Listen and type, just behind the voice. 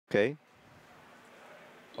Okay.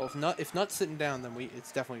 Well, if Knut's sitting down, then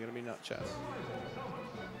it's definitely going to be Knut chess.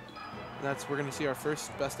 And we're going to see our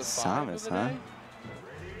first best of 5 Samus, of the huh? day.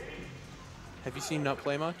 Have you seen Knut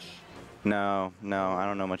play much? No, I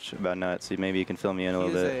don't know much about Knut, so maybe you can fill me in a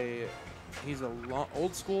little bit. He's a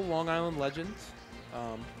old school Long Island legend.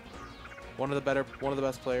 One of the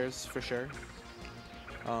best players for sure.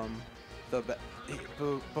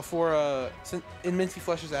 In Minty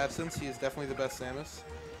Flesh's absence, he is definitely the best Samus.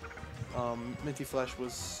 Minty Flesh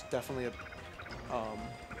was definitely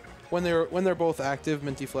when they're both active,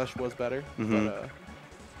 Minty Flesh was better. But,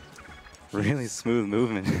 really smooth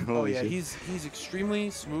movement. Oh yeah, he's extremely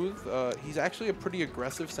smooth. He's actually a pretty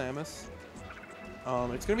aggressive Samus.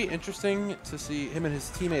 It's gonna be interesting to see him and his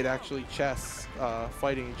teammate actually Chess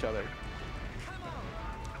fighting each other.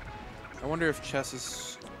 I wonder if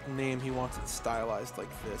Chess's name, he wants it stylized like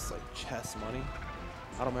this, like Chess Money.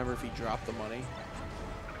 I don't remember if he dropped the money.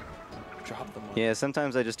 Yeah,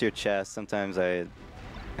 sometimes I just hear chess. Sometimes I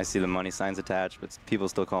see the money signs attached, but people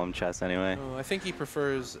still call him chess anyway. Oh, I think he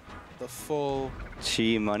prefers the full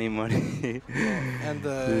chi money. And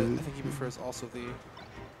I think he prefers also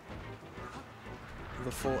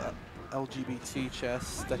the full LGBT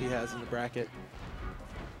chess that he has in the bracket.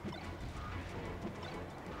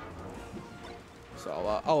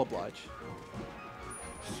 So I'll oblige.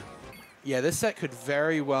 Yeah, this set could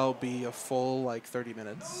very well be a full like 30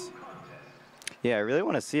 minutes. Yeah, I really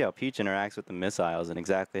want to see how Peach interacts with the missiles and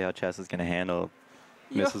exactly how Chess is going to handle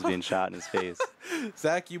missiles being shot in his face.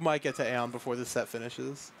 Zach, you might get to AON before this set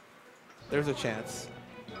finishes. There's a chance.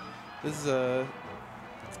 This is I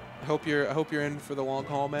hope you're in for the long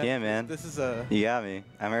haul, man. Yeah, man. This is You got me.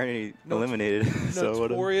 I'm already eliminated.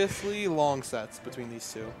 Notoriously long sets between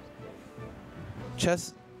these two.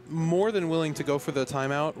 Chess more than willing to go for the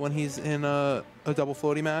timeout when he's in a double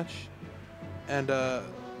floaty match, and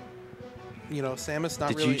you know, Samus not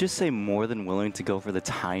really. Did you just say more than willing to go for the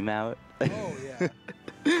timeout? Oh yeah.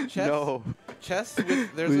 Chess, no. Chess.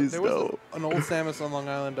 There was an old Samus on Long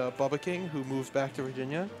Island, Bubba King, who moved back to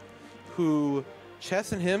Virginia, who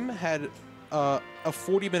Chess and him had a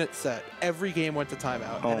 40-minute set. Every game went to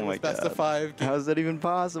timeout. Oh and it was my best God. of 5 games. How is that even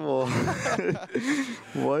possible?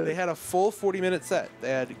 What? They had a full 40-minute set. They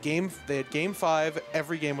had game 5.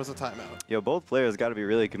 Every game was a timeout. Yo, both players got to be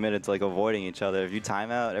really committed to like avoiding each other. If you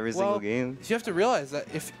time out every single game, you have to realize that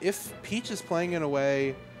if Peach is playing in a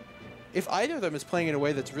way, if either of them is playing in a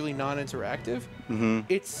way that's really non-interactive,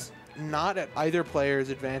 it's not at either player's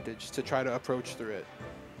advantage to try to approach through it.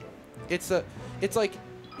 It's like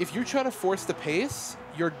if you try to force the pace,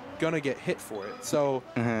 you're gonna get hit for it. So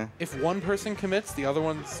if one person commits, the other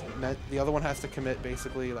one has to commit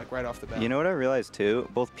basically like right off the bat. You know what I realized too?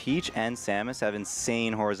 Both Peach and Samus have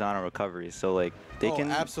insane horizontal recoveries. So like they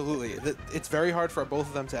can absolutely. It's very hard for both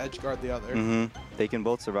of them to edge guard the other. They can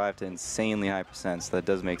both survive to insanely high percents. So that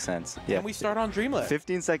does make sense. Yeah. And we start on Dreamlet.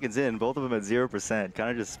 15 seconds in, both of them at 0%,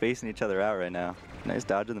 kind of just spacing each other out right now. Nice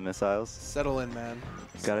dodge of the missiles. Settle in, man.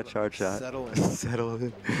 Got a charge shot. Settle in. Settle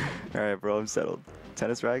in. All right, bro, I'm settled.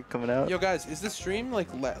 Tennis racket coming out. Yo, guys, is this stream like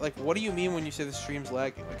what do you mean when you say the stream's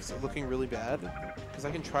lagging? Like, is it looking really bad? Because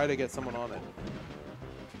I can try to get someone on it.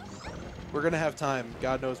 We're gonna have time.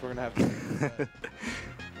 God knows we're gonna have time.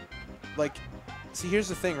 Like, see, here's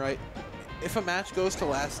the thing, right? If a match goes to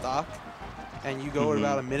last stock, and you go at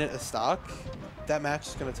about a minute a stock, that match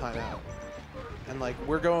is gonna time out. And like,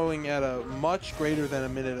 we're going at a much greater than a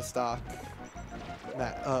minute a stock.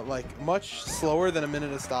 Like much slower than a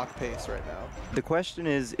minute of stock pace right now. The question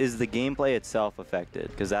is the gameplay itself affected?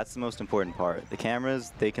 Because that's the most important part. The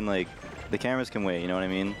cameras, the cameras can wait, you know what I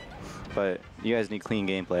mean? But you guys need clean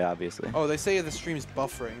gameplay, obviously. Oh, they say the stream's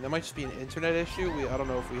buffering. That might just be an internet issue. I don't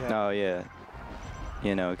know if we have. Oh, yeah.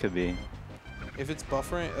 You know, it could be. If it's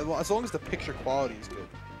buffering, as long as the picture quality is good.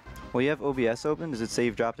 Well, you have OBS open? Does it say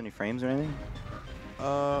you've dropped any frames or anything?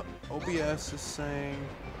 OBS is saying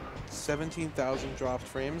 17,000 dropped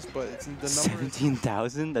frames, but it's the number.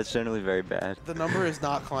 17,000? That's generally very bad. The number is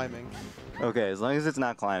not climbing. Okay, as long as it's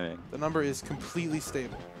not climbing. The number is completely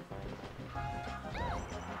stable.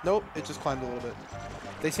 Nope, it just climbed a little bit.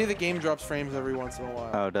 They say the game drops frames every once in a while.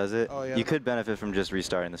 Oh, does it? Oh, yeah. You could benefit from just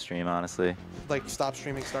restarting the stream, honestly. Like stop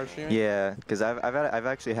streaming, start streaming? Yeah, because I've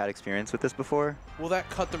actually had experience with this before. Will that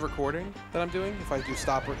cut the recording that I'm doing if I do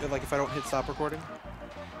stop, like if I don't hit stop recording?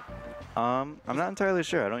 I'm not entirely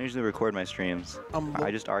sure. I don't usually record my streams. I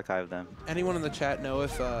just archive them. Anyone in the chat know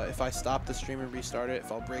if I stop the stream and restart it,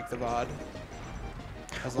 if I'll break the VOD?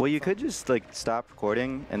 Well, you could just like stop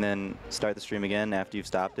recording and then start the stream again after you've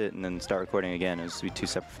stopped it, and then start recording again. It would just be 2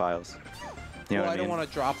 separate files. You know well, what I don't mean? want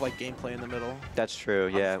to drop like gameplay in the middle. That's true.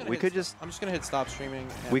 Yeah, we could just. I'm just gonna hit stop streaming.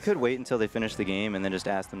 We could wait until they finish the game and then just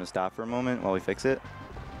ask them to stop for a moment while we fix it.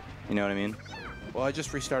 You know what I mean? Well, I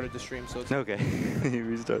just restarted the stream, so it's Okay. You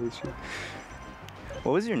restarted the stream.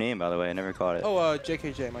 What was your name, by the way? I never caught it. Oh,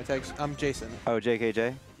 JKJ. My tag's. I'm Jason. Oh,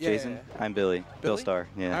 JKJ? Yeah, Jason? yeah. I'm Billy. Bill Billy? Starr.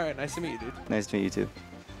 Yeah. All right, nice to meet you, dude. Nice to meet you too.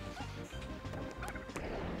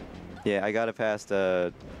 Yeah, I got it past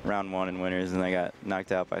round 1 in winners, and I got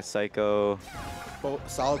knocked out by Psycho. Well,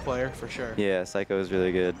 solid player for sure. Yeah, Psycho was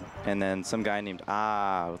really good. And then some guy named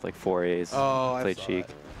with like 4 A's. Oh, I played saw Cheek.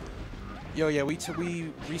 that. Yo, yeah, we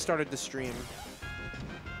restarted the stream.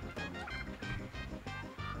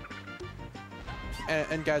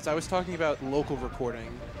 And guys, I was talking about local recording,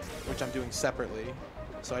 which I'm doing separately,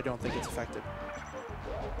 so I don't think it's affected.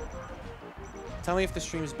 Tell me if the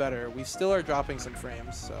stream's better. We still are dropping some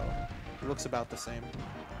frames, so it looks about the same.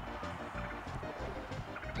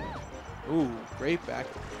 Ooh, great back.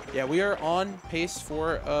 Yeah, we are on pace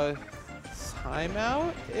for a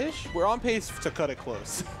timeout-ish. We're on pace to cut it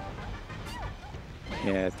close.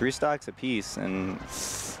 Yeah, 3 stocks apiece, and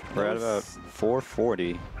we're at about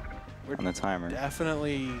 440 on the timer.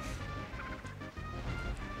 Definitely.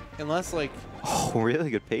 Unless, like... Oh, really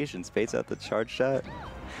good patience. Baits out the charge shot.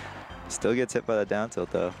 Still gets hit by the down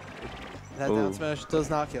tilt, though. That down smash does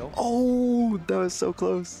not kill. Oh, that was so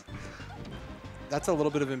close. That's a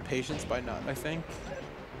little bit of impatience by Knut, I think.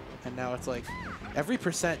 And now it's like, every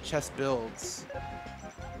percent chess builds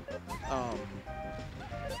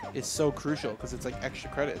is so crucial because it's like extra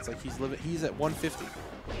credit. It's like he's at 150.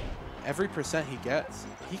 Every percent he gets,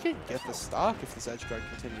 he can get the stock if this edge guard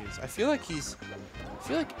continues. I feel like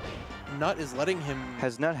Knut is letting him.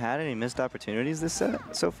 Has Knut had any missed opportunities this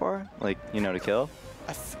set so far? Like, you know, to kill?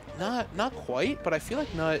 Not quite, but I feel like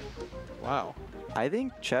Knut. Wow. I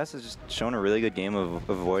think Chess has just shown a really good game of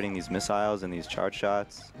avoiding these missiles and these charge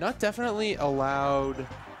shots. Knut definitely allowed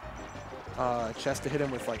Chess to hit him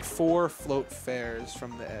with like 4 float fairs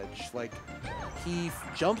from the edge. Like he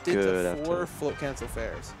jumped into 4 float cancel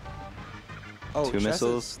fairs. Oh, 2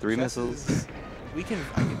 missiles, 3 missiles. I can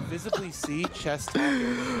visibly see Chess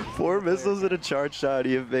talking. 4 missiles and a charge shot.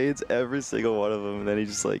 He evades every single one of them, and then he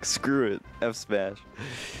just like, screw it, F smash.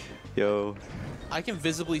 Yo. I can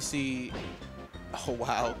visibly see. Oh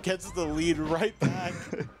wow, gets the lead right back.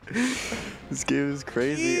 This game is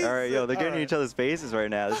crazy. Jesus. All right, yo, they're getting in each other's faces right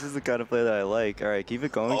now. This is the kind of play that I like. All right, keep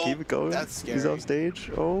it going, keep it going. That's scary. He's off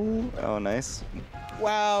stage. Oh, nice.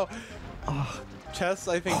 Wow. Oh, Chess,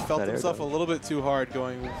 I think, felt himself a little bit too hard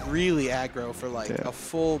going really aggro for like a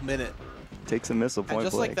full minute. Takes a missile point And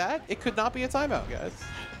just blank. like that, it could not be a timeout, guys.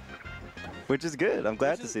 Which is good. I'm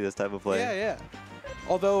glad to see this type of play. Yeah, yeah.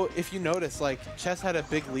 Although, if you notice, like, Chess had a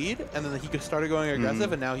big lead, and then he started going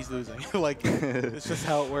aggressive, and now he's losing. Like, it's just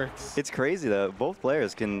how it works. It's crazy, though. Both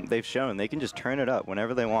players they've shown they can just turn it up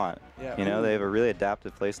whenever they want. Yeah. You know, they have a really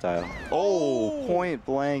adaptive play style. Oh, point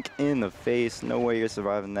blank in the face. No way you're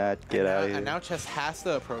surviving that. Get out of here. And now Chess has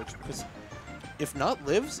to approach, because if Knut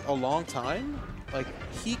lives a long time, like,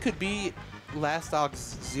 he could be last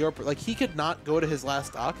stock's 0. Like, he could not go to his last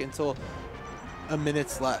stock until a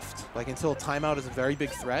minute's left, like until timeout is a very big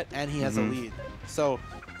threat and he has a lead. So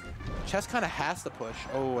Chess kind of has to push.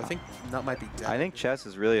 Oh, I think Knut might be dead. I think Chess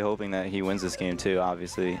is really hoping that he wins this game too,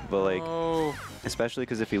 obviously. But like, especially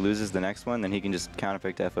because if he loses the next one, then he can just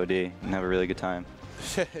counterpick to FOD and have a really good time.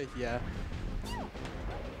 Yeah.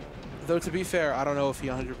 Though to be fair, I don't know if he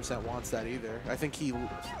 100% wants that either. I think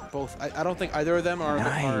I don't think either of them are.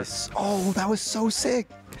 Nice. Oh, that was so sick.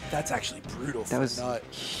 That's actually brutal. That was Knut.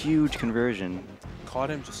 Huge conversion. Caught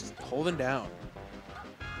him just holding down.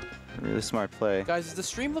 Really smart play. Guys, is the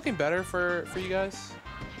stream looking better for you guys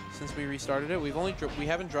since we restarted it? We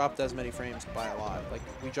haven't dropped as many frames by a lot. Like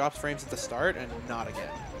we dropped frames at the start and not again.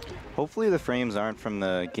 Hopefully the frames aren't from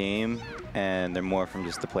the game and they're more from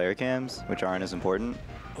just the player cams, which aren't as important.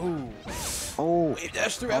 Ooh. Oh. Wave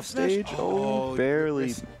dash through Off F smash. stage. Oh,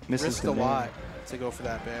 barely misses risked the a lot to go for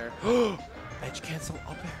that bear. Edge cancel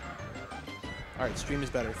up air. All right, stream is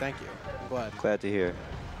better. Thank you. I'm glad. Glad to hear.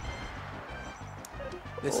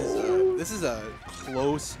 This is a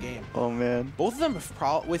close game. Oh man. Both of them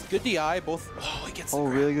with good DI. Both. Oh, he gets.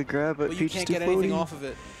 Really good grab, but you can't get anything off of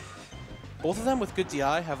it. Both of them with good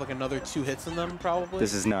DI have like another 2 hits in them probably.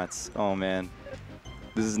 This is nuts. Oh man.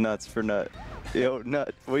 This is nuts for Knut. Yo,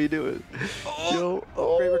 Knut, what are you doing? Yo,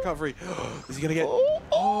 Great recovery. Is he gonna get?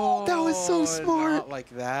 Oh, that was so smart. Not like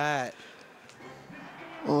that.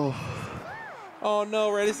 Oh. Oh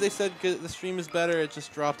no! Right as they said the stream is better, it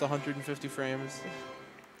just dropped 150 frames.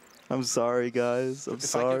 I'm sorry, guys. I'm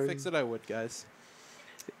sorry. If I could fix it, I would, guys.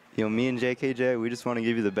 You know, me and JKJ, we just want to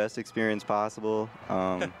give you the best experience possible.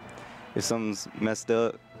 If something's messed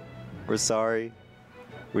up, we're sorry.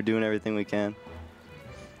 We're doing everything we can.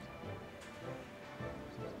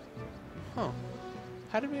 Huh.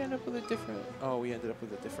 How did we end up with a different... Oh, we ended up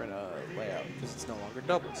with a different layout because it's no longer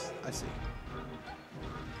doubles. I see.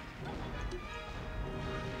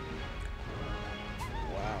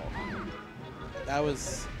 Wow.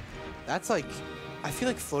 That's like... I feel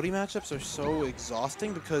like floaty matchups are so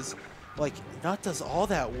exhausting because, like, Knut does all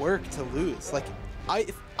that work to lose. Like,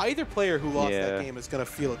 either player who lost that game is going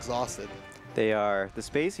to feel exhausted. They are. The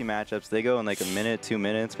spacey matchups, they go in like a minute, 2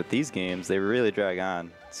 minutes, but these games, they really drag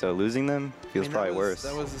on. So losing them feels probably worse.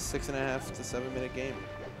 That was a 6.5 to 7 minute game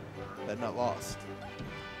that Knut lost.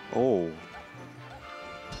 Oh.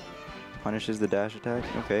 Punishes the dash attack.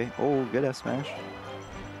 Okay. Oh, good F smash.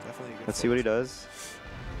 Definitely a good Let's see what he does.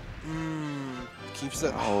 Keeps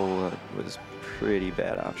it. Oh, that was pretty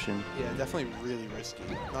bad option. Yeah, definitely really risky.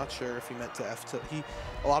 Not sure if he meant to F tilt.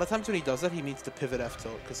 A lot of times when he does that, he needs to pivot F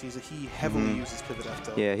tilt because he heavily uses pivot F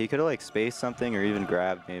tilt. Yeah, he could have like spaced something or even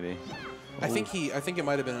grabbed maybe. I think it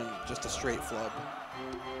might have been just a straight flub.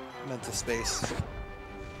 Meant to space.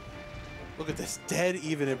 Look at this, dead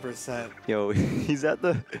even in percent. Yo, he's at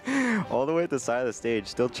all the way at the side of the stage,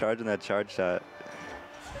 still charging that charge shot.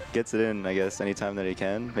 Gets it in, I guess, anytime that he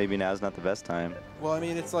can. Maybe now's not the best time. Well, I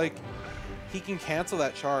mean, it's like he can cancel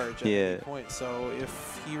that charge at any point. So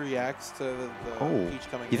if he reacts to the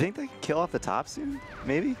Peach coming in. You think they can kill off the top soon?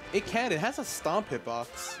 Maybe? It can. It has a stomp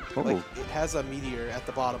hitbox. Oh. Like, it has a meteor at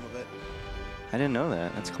the bottom of it. I didn't know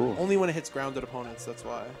that. That's cool. Only when it hits grounded opponents, that's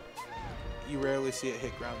why. You rarely see it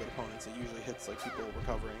hit grounded opponents. It usually hits like people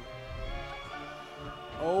recovering.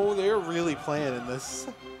 Oh, they're really playing in this.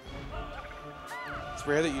 It's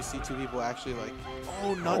rare that you see two people actually like.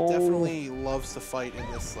 Oh, Knut definitely loves to fight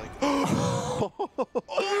in this like. Oh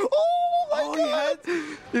my God!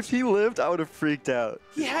 If he lived, I would have freaked out.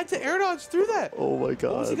 He had to air dodge through that. Oh my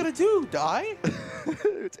God! What was he gonna do? Die?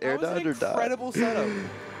 It's air dodge or die. Incredible setup.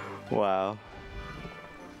 Wow.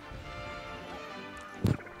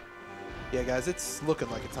 Yeah, guys, it's looking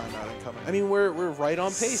like a timeout incoming. I mean, we're right on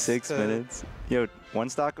pace. 6 minutes. Yo, one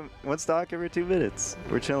stock every 2 minutes.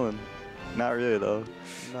 We're chilling. Not really though.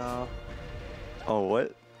 No. Oh,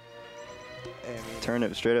 what? I mean, Turn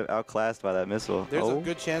it straight up outclassed by that missile. There's a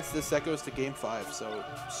good chance this set goes to game 5. So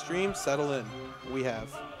stream, settle in. We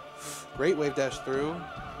have great wave dash through.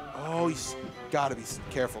 Oh, he's got to be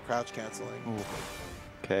careful crouch canceling. Ooh.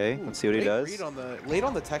 Okay, let's see what he does. Read late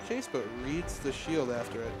on the tech chase, but reads the shield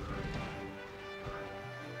after it.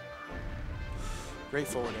 Great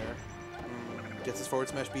forward air. Gets his forward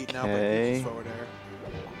smash beat now, but uses forward air.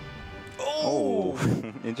 Oh,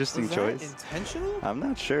 interesting choice. Intentional? I'm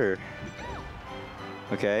not sure.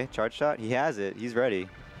 Okay, charge shot. He has it. He's ready.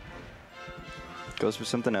 Goes for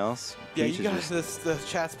something else. Yeah, you guys, the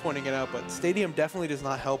chat's pointing it out, but Stadium definitely does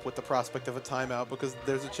not help with the prospect of a timeout because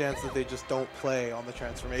there's a chance that they just don't play on the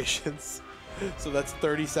transformations. So that's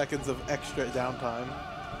 30 seconds of extra downtime.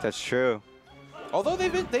 That's true. Although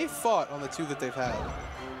they've fought on the 2 that they've had.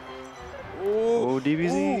 Oh,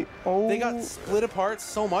 DBZ. Oh. They got split apart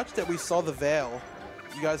so much that we saw the veil.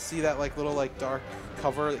 You guys see that like little like dark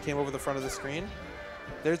cover that came over the front of the screen?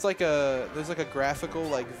 There's like a graphical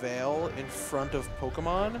like veil in front of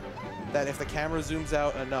Pokemon that if the camera zooms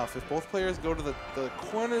out enough, if both players go to the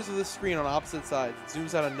corners of the screen on opposite sides, it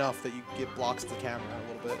zooms out enough that you get blocks to the camera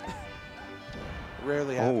a little bit.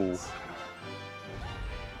 Rarely happens.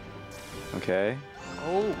 Okay.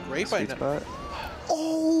 Oh, great by Knut.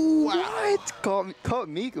 Oh, wow. What? Caught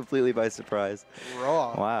me completely by surprise.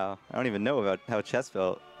 Raw. Wow. I don't even know about how chess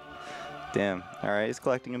felt. Damn. All right, he's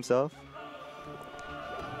collecting himself.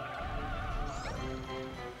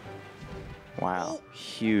 Wow.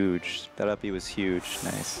 Huge. That uppie was huge.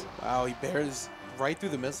 Nice. Wow, he bears right through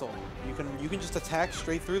the missile. You can just attack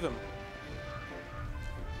straight through them.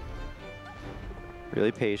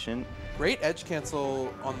 Really patient. Great edge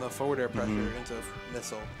cancel on the forward air pressure into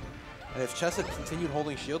missile. And if Chess had continued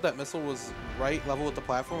holding shield, that missile was right level with the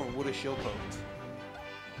platform and would have shield poked.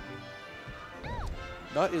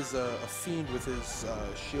 Knut is a fiend with his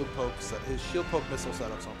shield poke missile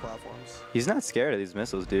setups on platforms. He's not scared of these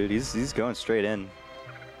missiles, dude. He's going straight in.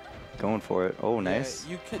 Going for it. Oh, nice.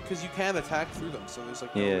 Yeah, because you can attack through them, so there's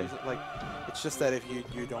like no reason. Like, it's just that if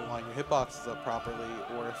you don't line your hitboxes up properly,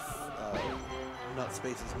 or if Knut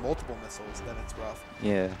spaces multiple missiles, then it's rough.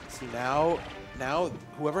 Yeah. See, now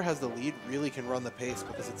whoever has the lead really can run the pace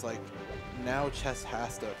because it's like now Chess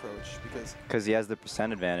has to approach because he has the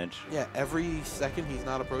percent advantage. Yeah, every second he's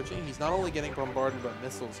not approaching, he's not only getting bombarded by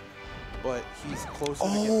missiles, but he's closer.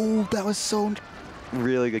 Oh, that was so.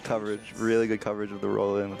 Really good coverage. Really good coverage of the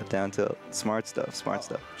roll in with the down tilt. Smart stuff. Smart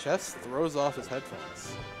stuff. Chess throws off his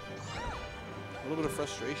headphones. A little bit of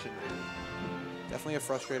frustration. Definitely a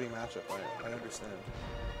frustrating matchup. I understand.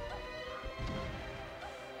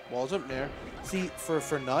 Wall jump nair. See, for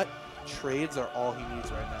Knut, trades are all he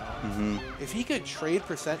needs right now. If he could trade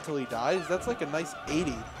percent till he dies, that's like a nice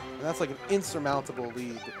 80. And that's like an insurmountable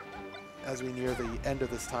lead as we near the end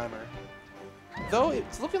of this timer. Though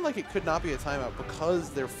it's looking like it could not be a timeout because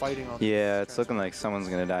they're fighting on. Yeah, it's looking like someone's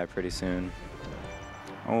gonna die pretty soon.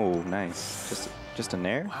 Oh, nice. Just a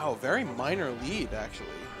nair? Wow, very minor lead actually.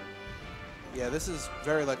 Yeah, this is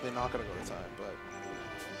very likely not gonna go to time,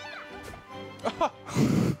 but.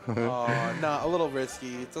 Oh, nah, a little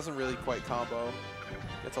risky. It doesn't really quite combo.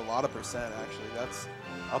 It's a lot of percent actually. That's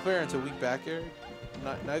up air into weak back air.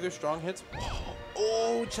 Neither strong hits.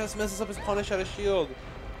 Oh, Chess messes up his punish out of shield.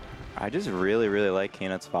 I just really, really like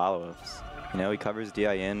Knut's follow-ups. You know, he covers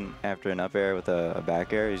DI in after an up air with a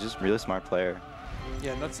back air. He's just a really smart player.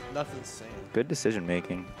 Yeah, nothing insane. Good decision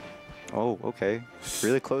making. Oh, okay.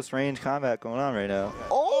 Really close range combat going on right now. Yeah.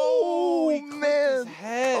 Oh, he man. his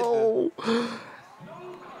head. Oh.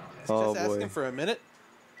 Is he just asking for a minute?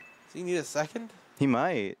 Does he need a second? He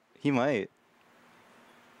might. He might.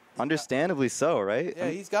 Understandably so, right? Yeah,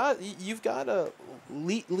 you've got a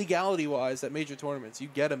legality-wise at major tournaments, you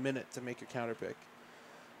get a minute to make your counter pick.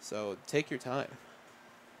 So take your time.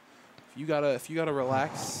 If you gotta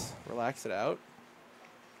relax it out.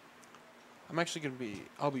 I'm actually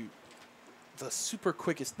I'll be the super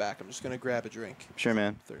quickest back. I'm just gonna grab a drink. Sure,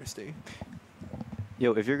 man. Thirsty.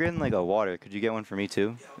 Yo, if you're getting like a water, could you get one for me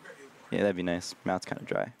too? Yeah, that'd be nice. Mouth's kind of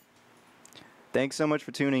dry. Thanks so much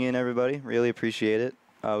for tuning in, everybody. Really appreciate it.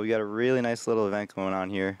 We got a really nice little event going on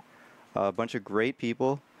here. A bunch of great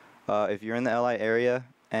people. If you're in the LI area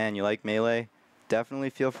and you like Melee, definitely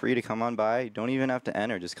feel free to come on by. You don't even have to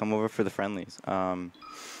enter. Just come over for the friendlies.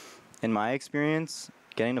 In my experience,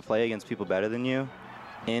 getting to play against people better than you,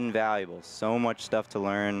 invaluable. So much stuff to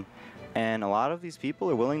learn. And a lot of these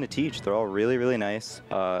people are willing to teach. They're all really, really nice.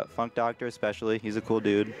 Funk Doctor especially. He's a cool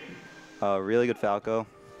dude. Really good Falco.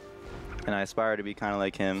 And I aspire to be kind of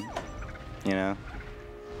like him, you know.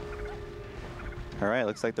 All right,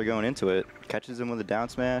 looks like they're going into it. Catches him with a down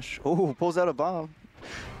smash. Oh, pulls out a bomb.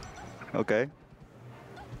 Okay.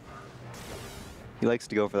 He likes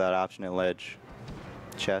to go for that option at ledge.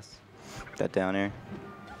 Chess. That down air.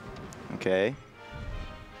 Okay.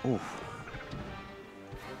 Oof.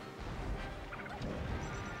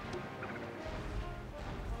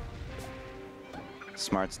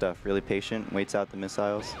 Smart stuff. Really patient. Waits out the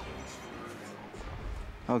missiles.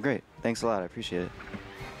 Oh, great. Thanks a lot. I appreciate it.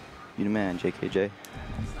 You the man, JKJ.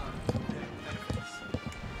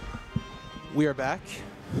 We are back.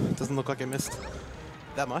 Doesn't look like I missed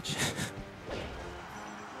that much.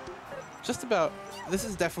 Just about. This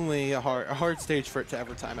is definitely a hard stage for it to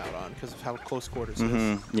ever time out on because of how close quarters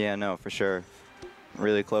is. Yeah, no, for sure.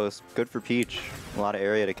 Really close. Good for Peach. A lot of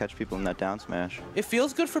area to catch people in that down smash. It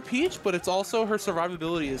feels good for Peach, but it's also her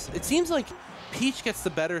survivability is. It seems like Peach gets the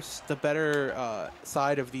better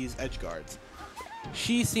side of these edge guards.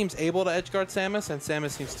 She seems able to edge guard Samus, and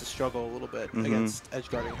Samus seems to struggle a little bit against edge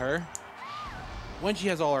guarding her when she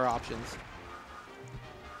has all her options.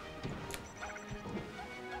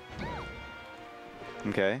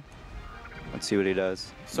 Okay. Let's see what he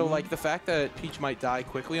does. So, like, the fact that Peach might die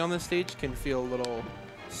quickly on this stage can feel a little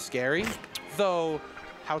scary. Though,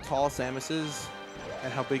 how tall Samus is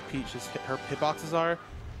and how big Peach's her hitboxes are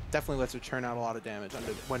definitely lets her churn out a lot of damage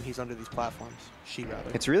when he's under these platforms.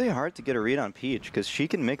 Rather. It's really hard to get a read on Peach because she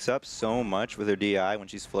can mix up so much with her DI when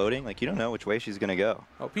she's floating. Like, you don't know which way she's going to go.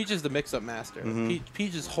 Oh, Peach is the mix-up master.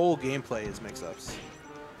 Peach's whole gameplay is mix-ups.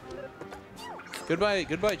 Goodbye,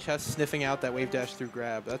 Chess sniffing out that wave dash through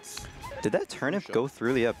grab. Did that turnip go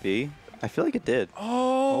through the up B? I feel like it did.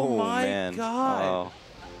 Oh my man. god. Oh.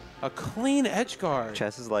 A clean edge guard.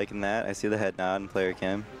 Chess is liking that. I see the head nod in player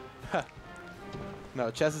cam. No,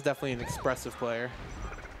 Chess is definitely an expressive player.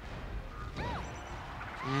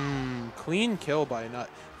 Clean kill by Knut.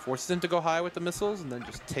 Forces him to go high with the missiles and then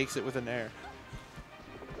just takes it with an air.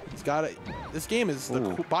 He's got it. This game is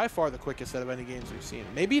by far the quickest out of any games we've seen.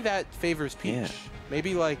 Maybe that favors Peach. Yeah.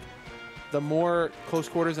 Maybe like the more close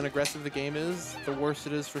quarters and aggressive the game is, the worse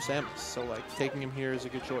it is for Samus. So like taking him here is a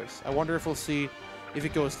good choice. I wonder if we'll see if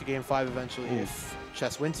it goes to game 5 eventually. If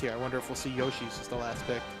Chess wins here, I wonder if we'll see Yoshi's as the last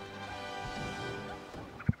pick.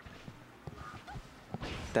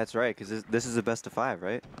 That's right, because this is a best of 5,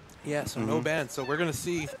 right? Yeah, so no ban. So we're going to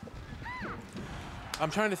see. I'm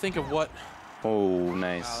trying to think of what. Oh,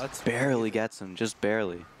 nice. Wow, that's barely gets him, just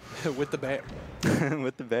barely. with the bear.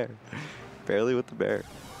 With the bear. Barely with the bear.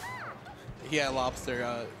 Yeah,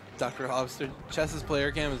 Lobster, Dr. Lobster. Chess's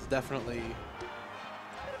player cam is definitely...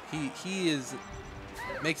 He is...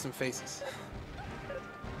 makes some faces.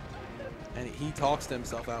 And he talks to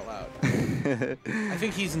himself out loud. I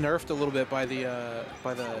think he's nerfed a little bit by the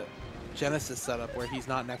Genesis setup where he's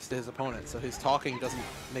not next to his opponent, so his talking doesn't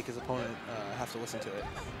make his opponent have to listen to it.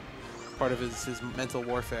 Part of his mental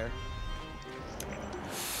warfare.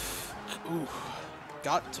 Ooh,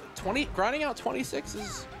 got 20, grinding out 26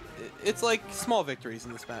 is, it's like small victories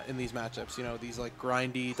in these matchups. You know, these like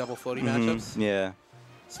grindy double floaty matchups. Yeah.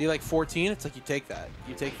 See, like 14, it's like you take that,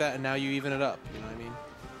 and now you even it up. You know what I mean?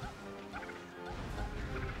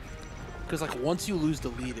 Because like once you lose the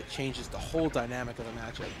lead, it changes the whole dynamic of the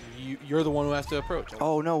matchup. You're the one who has to approach.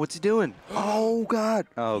 Oh no, what's he doing? Oh god.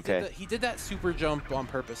 Oh, okay. He did that super jump on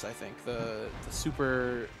purpose, I think. The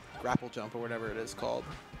super grapple jump or whatever it is called.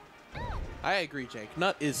 I agree, Jake.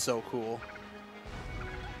 Knut is so cool.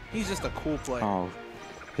 He's just a cool player. Oh,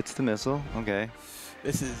 hits the missile. Okay.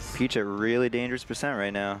 This is Peach at really dangerous percent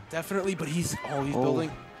right now. definitely, but he's building.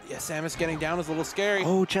 Yeah, Samus getting down is a little scary.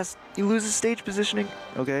 Oh, Chess, he loses stage positioning.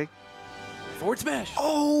 Okay. Forward smash.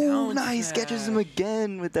 Oh, Down nice. smash. Catches him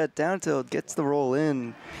again with that down tilt. Gets the roll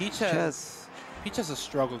in. Peach has a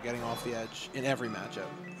struggle getting off the edge in every matchup.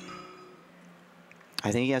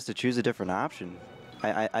 I think he has to choose a different option.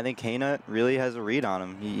 I think Knut really has a read on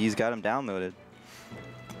him. He's got him downloaded.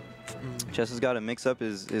 Chess has got to mix up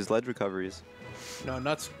his ledge recoveries. No,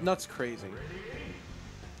 Knut's crazy.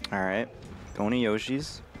 All right. Going to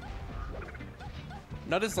Yoshi's.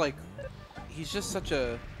 Knut is like, he's just such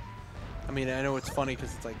a... I mean, I know it's funny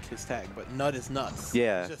because it's like his tag, but Knut is nuts.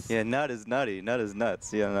 Yeah, yeah, Knut is nutty. Knut is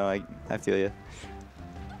nuts. Yeah, no, I feel you.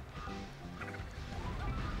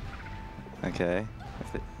 Okay.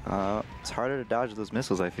 It's harder to dodge those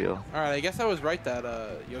missiles, I feel. All right, I guess I was right that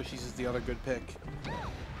Yoshi's is the other good pick.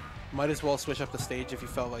 Might as well switch up the stage if you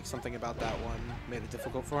felt like something about that one made it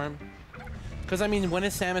difficult for him. Because, I mean, when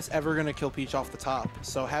is Samus ever going to kill Peach off the top?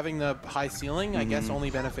 So having the high ceiling, I guess, only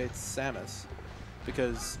benefits Samus.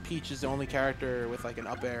 Because Peach is the only character with like an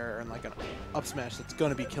up air and like an up smash that's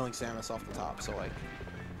going to be killing Samus off the top. So, like,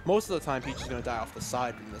 most of the time Peach is going to die off the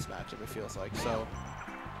side in this matchup, it feels like. So...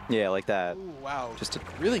 Yeah, like that. Ooh, wow. Just a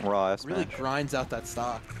really raw smash. Really grinds out that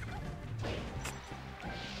stock.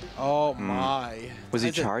 Oh my. Was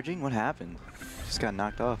he charging? What happened? Just got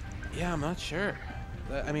knocked off. Yeah, I'm not sure.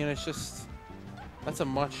 I mean, it's just that's a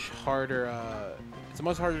much harder. It's a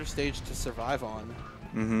much harder stage to survive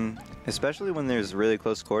on. Especially when there's really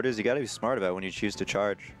close quarters, you got to be smart about when you choose to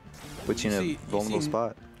charge. Puts you in a vulnerable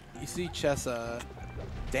spot. You see Chess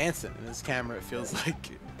dancing in his camera. It feels like.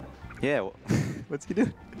 Yeah. What's he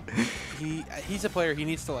doing? He's a player. He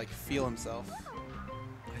needs to like feel himself.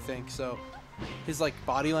 I think so. His like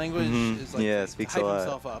body language is like speaks hype a lot.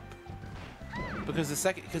 himself up.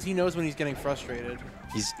 Because he knows when he's getting frustrated.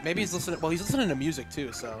 Maybe he's listening. Well, he's listening to music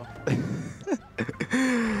too. So.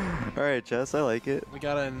 All right, Chess, I like it. We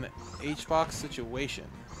got an H-box situation.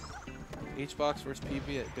 H-box versus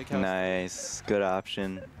PB at Big House. Nice, good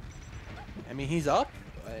option. I mean, he's up.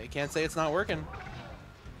 I can't say it's not working.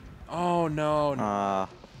 Oh no.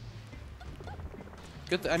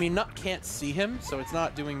 Good. I mean, Knut can't see him, so it's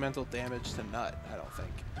not doing mental damage to Knut, I don't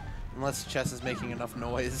think. Unless Chess is making enough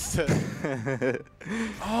noise to...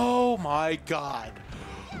 Oh my god.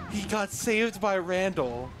 He got saved by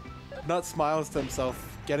Randall. Knut smiles to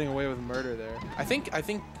himself, getting away with murder there. I think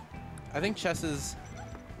Chess's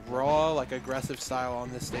raw, like aggressive style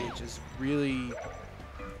on this stage is really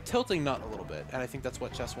tilting Knut a little bit, and I think that's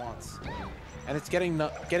what Chess wants. And it's getting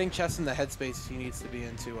Chess in the headspace he needs to be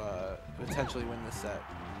in to potentially win this set.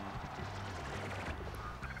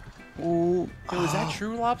 Ooh. Yo, is that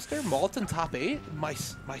true, Lobster? Malt in top 8? My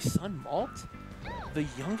son Malt? The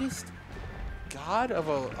youngest god of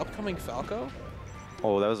a upcoming Falco?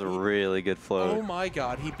 Oh, that was a really good float. Oh my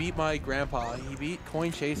god, he beat my grandpa. He beat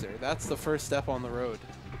Coin Chaser. That's the first step on the road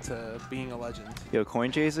to being a legend. Yo,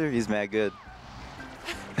 Coin Chaser, he's mad good.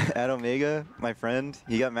 At Omega, my friend,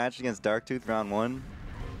 he got matched against Darktooth round 1,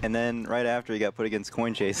 and then right after he got put against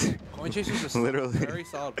Coin Chaser. Coin Chaser's just literally a very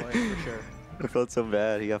solid player for sure. I felt so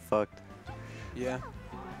bad. He got fucked. Yeah.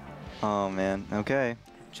 Oh man. Okay.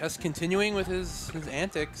 Just continuing with his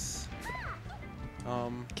antics.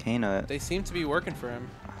 Knut They seem to be working for him.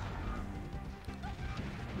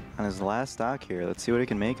 on his last stock here. Let's see what he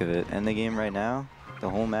can make of it. End the game right now, the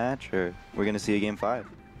whole match, or we're gonna see a game 5.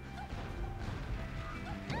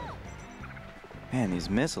 Man, these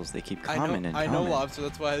missiles, they keep coming and coming. I know, Lobster.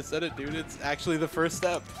 That's why I said it, dude. It's actually the first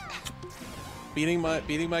step. Beating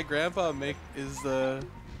my grandpa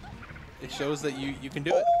it shows that you can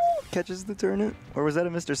do it. catches the turnip? Or was that a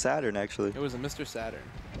Mr. Saturn, actually? It was a Mr. Saturn.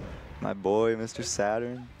 My boy, Mr.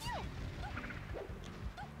 Saturn.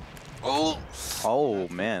 Oh! Oh,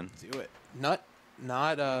 man. Do it. Not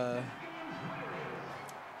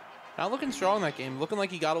looking strong in that game. Looking like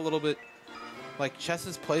he got a little bit, like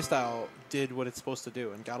Chess's playstyle did what it's supposed to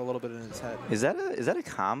do and got a little bit in his head. Is that a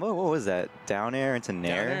combo? What was that? Down air into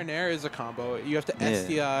nair? Down air nair is a combo. You have to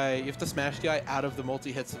SDI, you have to smash DI out of the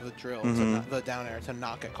multi-hits of the drill, to the down air, to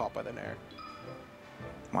not get caught by the nair.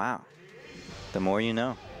 Wow. The more you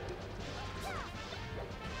know.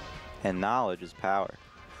 And knowledge is power.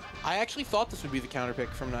 I actually thought this would be the counter pick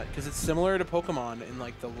from Knut, because it's similar to Pokemon in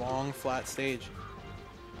like the long, flat stage.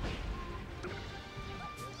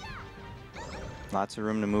 Lots of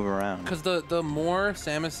room to move around. Because the more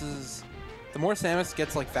Samus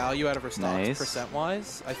gets like value out of her stocks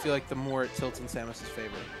percent-wise, I feel like the more it tilts in Samus's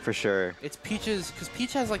favor. For sure. It's Peach's, because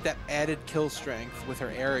Peach has like that added kill strength with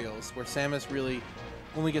her aerials, where Samus really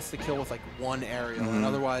only gets to kill with like one aerial, and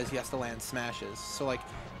otherwise he has to land smashes. So like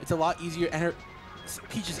it's a lot easier, and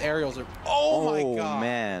Peach's aerials are oh my god. Oh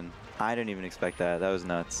man, I didn't even expect that. That was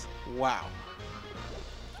nuts. Wow.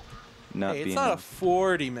 Hey, it's not a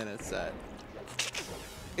 40-minute set.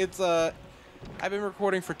 It's I've been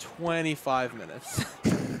recording for 25 minutes.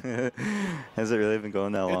 Has it really been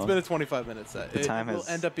going that long? It's been a 25-minute set. The time will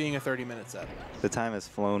end up being a 30-minute set. The time has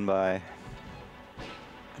flown by.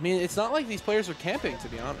 I mean, it's not like these players are camping, to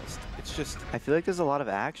be honest. It's just... I feel like there's a lot of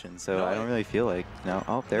action, so I don't really feel like... No.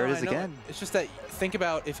 Oh, there it is again. It's just that, think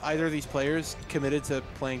about if either of these players committed to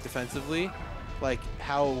playing defensively, like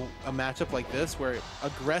how a matchup like this, where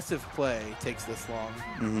aggressive play takes this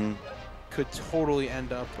long, could totally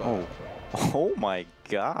end up... Oh my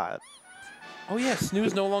god. Oh yeah,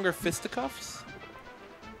 Snooze no longer fisticuffs?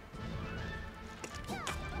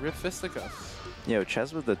 Rip fisticuffs. Yo,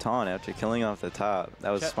 Chess with the taunt after killing off the top. That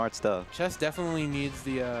was smart stuff. Chess definitely needs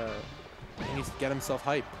the, he needs to get himself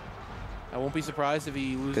hype. I won't be surprised if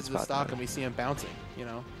he loses the stock and we see him bouncing, you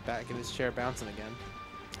know, back in his chair bouncing again.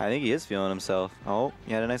 I think he is feeling himself. Oh,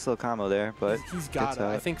 he had a nice little combo there, but he's got it.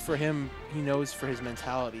 I think for him, he knows for his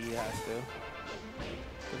mentality he has to.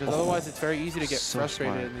 Because otherwise it's very easy to get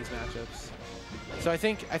frustrated in these matchups. So I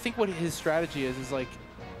think what his strategy is like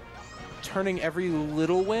turning every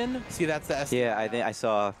little win. See, that's the SDI. Yeah, I think I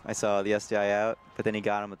saw the SDI out, but then he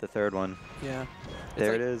got him with the third one. Yeah.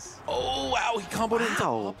 There it is. Oh wow, he comboed into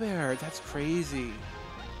up air. That's crazy.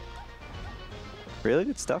 Really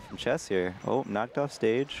good stuff from Chess here. Oh, knocked off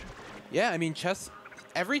stage. Yeah, I mean Chess.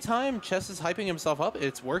 Every time Chess is hyping himself up,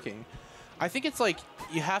 it's working. I think it's like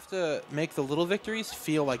you have to make the little victories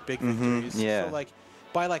feel like big victories. Yeah. So like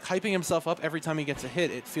by like hyping himself up every time he gets a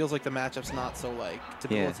hit, it feels like the matchup's not so like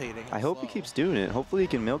debilitating. I hope he keeps doing it. Hopefully he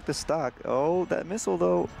can milk the stock. Oh, that missile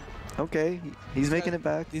though. Okay, he's making it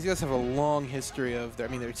back. These guys have a long history of their,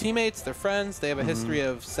 I mean, they're teammates, they're friends. They have a history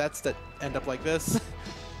of sets that end up like this.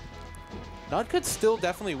 Knut could still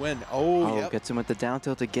definitely win. Oh, gets him with the down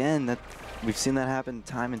tilt again. We've seen that happen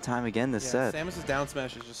time and time again this set. Samus's down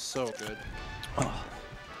smash is just so good. Oh.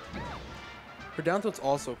 Her down tilt's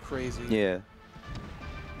also crazy. Yeah.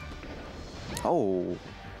 Oh,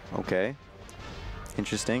 okay.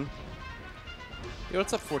 Interesting. Yo,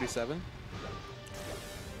 what's up, 47?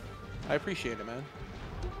 I appreciate it, man.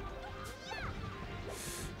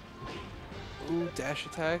 Ooh, dash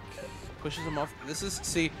attack. Pushes him off. This is,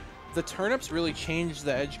 see, the turnips really changed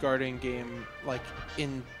the edge guarding game, like,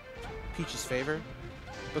 in Peach's favor.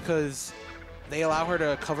 Because they allow her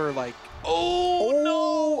to cover, like,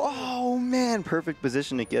 Oh, man. Perfect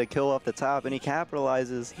position to get a kill off the top, and he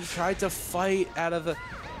capitalizes. He tried to fight out of the...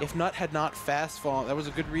 If Knut had not fast fallen, that was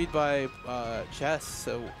a good read by Chess,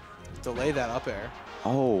 so delay that up air.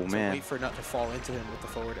 Oh, so man. Wait for Knut to fall into him with the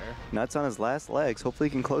forward air. Knut's on his last legs. Hopefully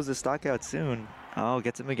he can close the stock out soon. Oh,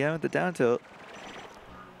 gets him again with the down tilt.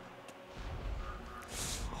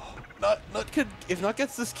 Knut could... If Knut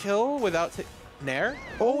gets this kill without... Nair?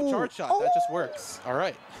 Oh, charge shot. That just works. All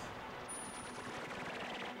right.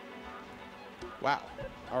 Wow.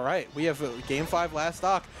 All right. We have game 5 last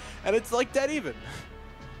stock, and it's like dead even.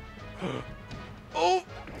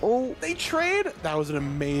 Oh, they trade? That was an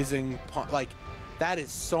amazing... Like, that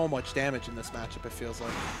is so much damage in this matchup, it feels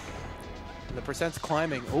like. And the percent's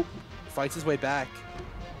climbing. Oh, fights his way back.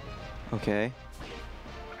 Okay.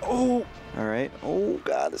 Oh! All right. Oh,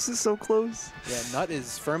 God, this is so close. Yeah, Knut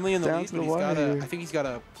is firmly in the lead, but he's got a... I think he's got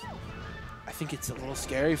a... I think it's a little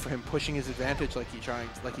scary for him pushing his advantage like he's trying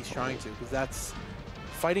to, because that's...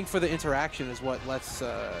 Fighting for the interaction is what lets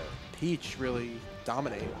Peach really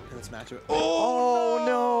dominate in this matchup. Oh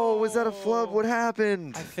no! Was that a flub? What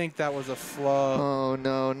happened? I think that was a flub. Oh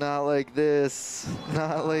no, not like this.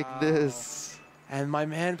 Not like this. And my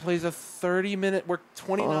man plays a 30-minute, we're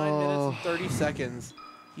 29 minutes and 30 seconds.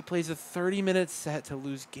 He plays a 30-minute set to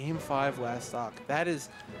lose game 5 last stock. That is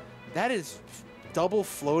double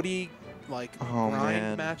floaty, like,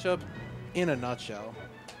 grind matchup in a nutshell.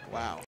 Wow.